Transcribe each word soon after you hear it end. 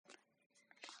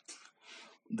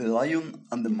The Lion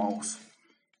and the Mouse.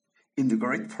 In the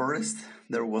great forest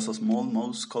there was a small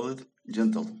mouse called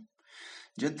Gentle.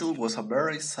 Gentle was a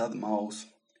very sad mouse.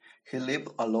 He lived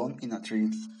alone in a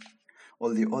tree.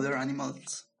 All the other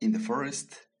animals in the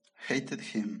forest hated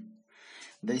him.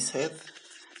 They said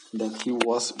that he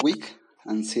was weak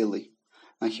and silly,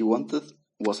 and he wanted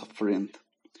was a friend.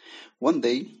 One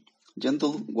day,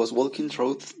 Gentle was walking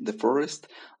through the forest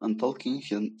and talking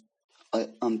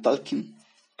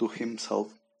to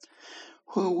himself.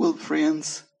 Who will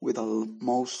friends with a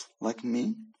mouse like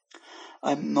me?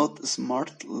 I'm not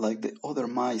smart like the other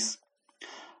mice.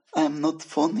 I am not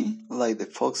funny like the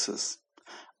foxes.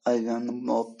 I am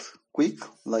not quick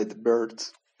like the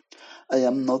birds. I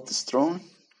am not strong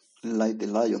like the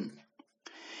lion.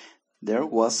 There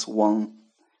was one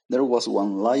there was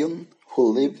one lion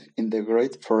who lived in the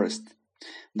great forest.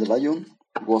 The lion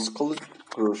was called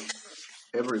Crush.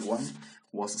 Everyone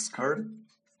was scared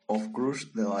of Crush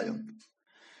the lion.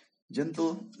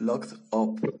 Gentle looked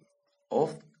up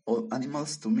of all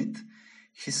animals to meet.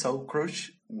 He saw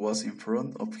Crush was in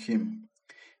front of him.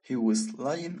 He was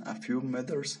lying a few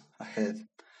meters ahead,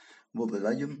 but the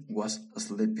lion was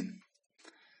sleeping.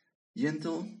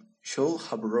 Gentle should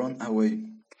have run away.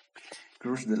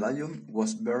 Crush the lion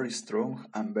was very strong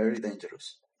and very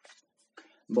dangerous.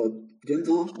 But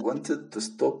Gentle wanted to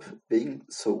stop being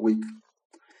so weak.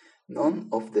 None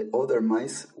of the other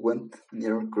mice went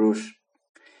near Crush.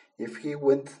 If he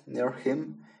went near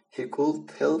him, he could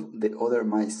tell the other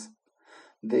mice.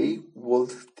 They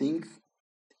would think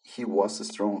he was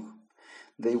strong.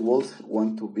 They would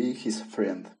want to be his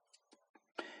friend.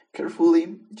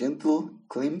 Carefully, Gentle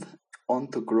climbed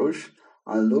onto Crush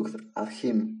and looked at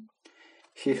him.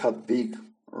 He had big,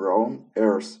 round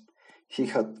ears. He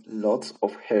had lots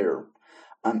of hair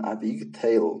and a big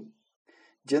tail.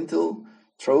 Gentle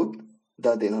thought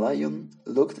that the lion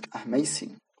looked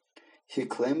amazing. He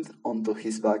climbed onto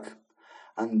his back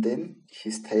and then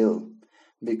his tail,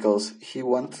 because he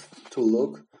wanted to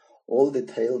look all the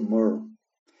tail more.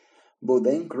 But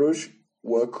then Crush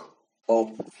woke up.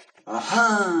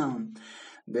 Aha!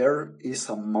 There is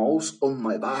a mouse on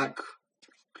my back.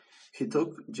 He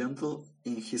took Gentle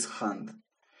in his hand.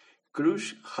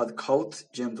 Crush had caught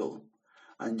Gentle,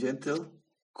 and Gentle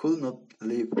could not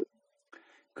live.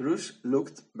 Crush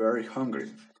looked very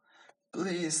hungry.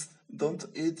 Please don't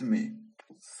eat me,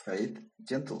 said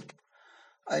Gentle.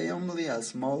 I am only a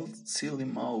small, silly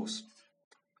mouse.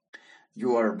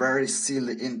 You are very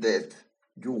silly indeed.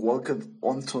 You walked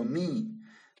onto me,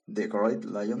 the great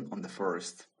lion on the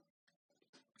forest.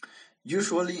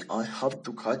 Usually I have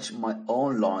to catch my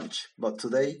own lunch, but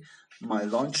today my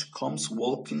lunch comes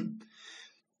walking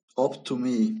up to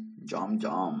me. Jump,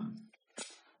 jump.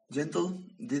 Gentle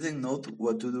didn't know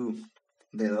what to do.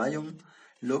 The lion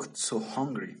looked so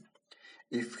hungry.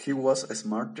 If he was a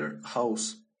smarter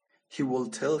house, he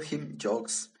would tell him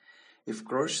jokes. If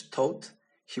Crush thought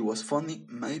he was funny,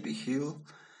 maybe he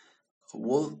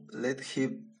would let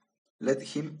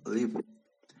him live.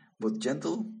 But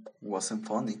Gentle wasn't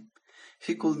funny.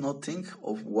 He could not think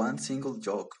of one single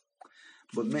joke.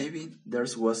 But maybe there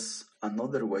was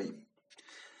another way.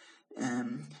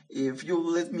 If you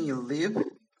let me live,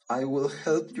 I will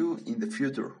help you in the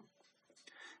future.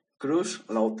 Crush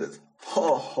laughed.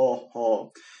 Ho, ho,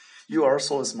 ho. You are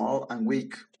so small and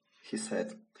weak, he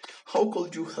said. How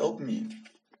could you help me?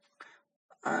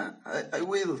 I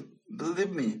will,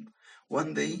 believe me.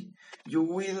 One day you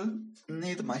will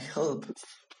need my help.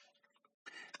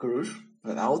 Crush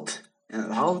laughed and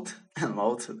laughed and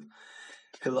laughed.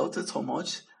 He laughed so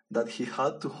much that he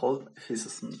had to hold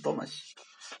his stomach.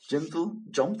 Gentle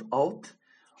jumped out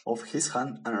of his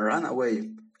hand and ran away.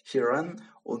 He ran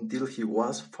until he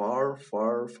was far,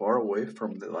 far, far away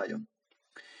from the lion.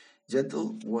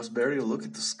 Gentle was very lucky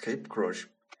to escape Crush.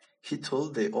 He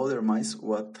told the other mice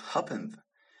what happened.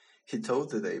 He thought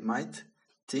that they might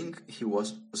think he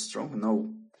was strong now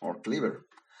or clever,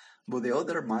 but the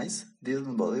other mice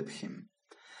didn't believe him.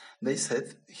 They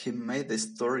said he made the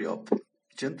story up.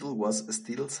 Gentle was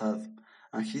still sad,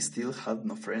 and he still had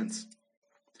no friends.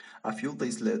 A few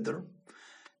days later,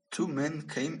 two men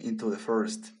came into the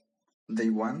forest. They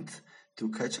wanted to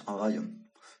catch a lion,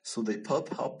 so they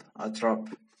put up a trap.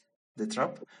 The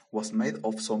trap was made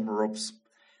of some ropes.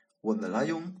 When the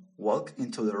lion walked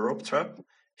into the rope trap,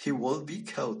 he would be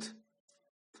caught.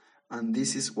 And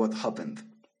this is what happened.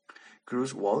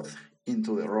 Crush walked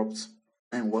into the ropes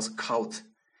and was caught.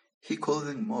 He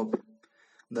couldn't move.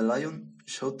 The lion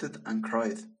shouted and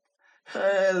cried.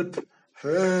 Help!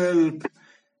 Help!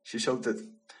 She shouted,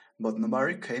 but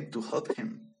nobody came to help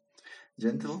him.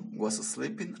 Gentle was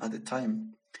sleeping at the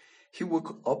time. He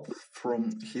woke up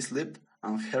from his sleep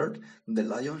and heard the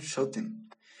lion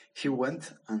shouting. He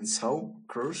went and saw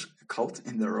Crush caught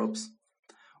in the ropes.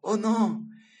 "Oh no,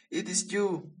 it is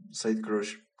you," said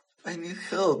Crush. "I need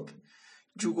help.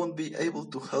 You won't be able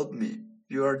to help me.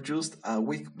 You are just a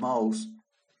weak mouse."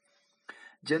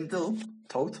 Gentle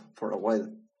thought for a while.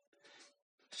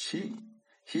 She,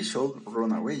 he should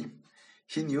run away.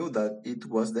 He knew that it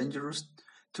was dangerous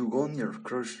to go near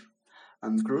Crush,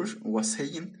 and Crush was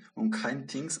saying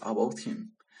unkind things about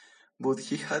him. But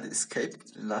he had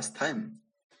escaped last time,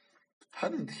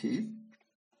 hadn't he?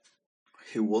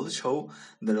 He would show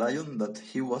the lion that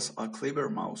he was a clever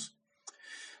mouse.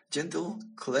 Gentle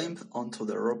climbed onto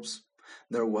the ropes.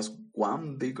 There was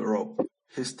one big rope.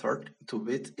 He started to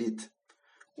beat it.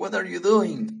 "What are you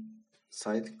doing?"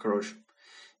 sighed Crush.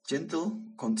 Gentle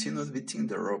continued beating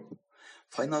the rope.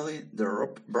 Finally, the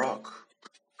rope broke.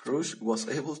 Crush was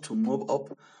able to move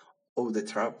up of the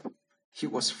trap. He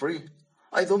was free.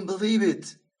 "I don't believe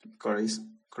it,"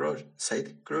 said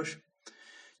Crush.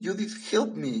 "You did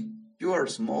help me. You are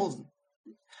small,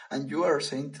 and you are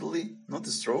certainly not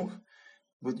strong,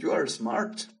 but you are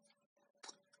smart."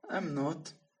 "I'm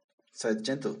not," said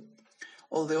Gentle.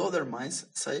 "All the other mice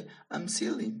say I'm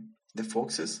silly. The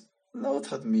foxes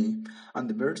laugh at me, and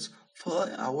the birds fly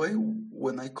away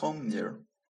when I come near."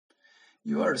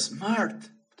 "You are smart,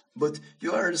 but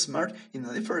you are smart in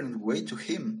a different way to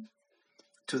him.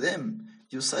 To them,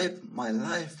 you saved my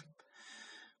life.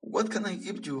 What can I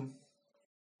give you?"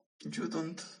 "You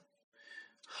don't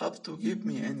have to give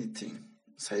me anything,"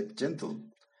 said Gentle.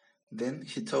 Then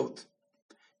he thought,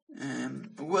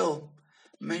 well,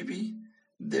 maybe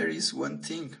there is one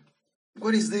thing."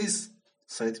 "What is this?"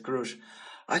 said Crush.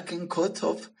 "I can cut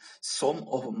off some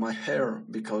of my hair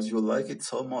because you like it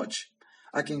so much.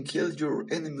 I can kill your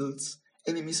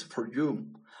enemies for you.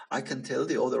 I can tell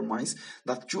the other mice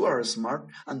that you are smart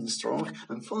and strong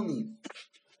and funny.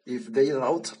 If they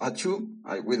laugh at you,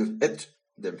 I will eat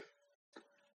them."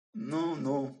 "No,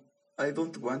 no, I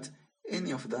don't want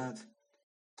any of that."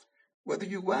 "What do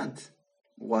you want?"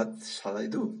 "What shall I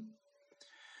do?"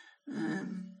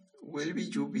 Will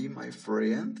you be my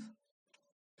friend?"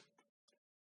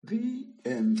 The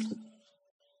end.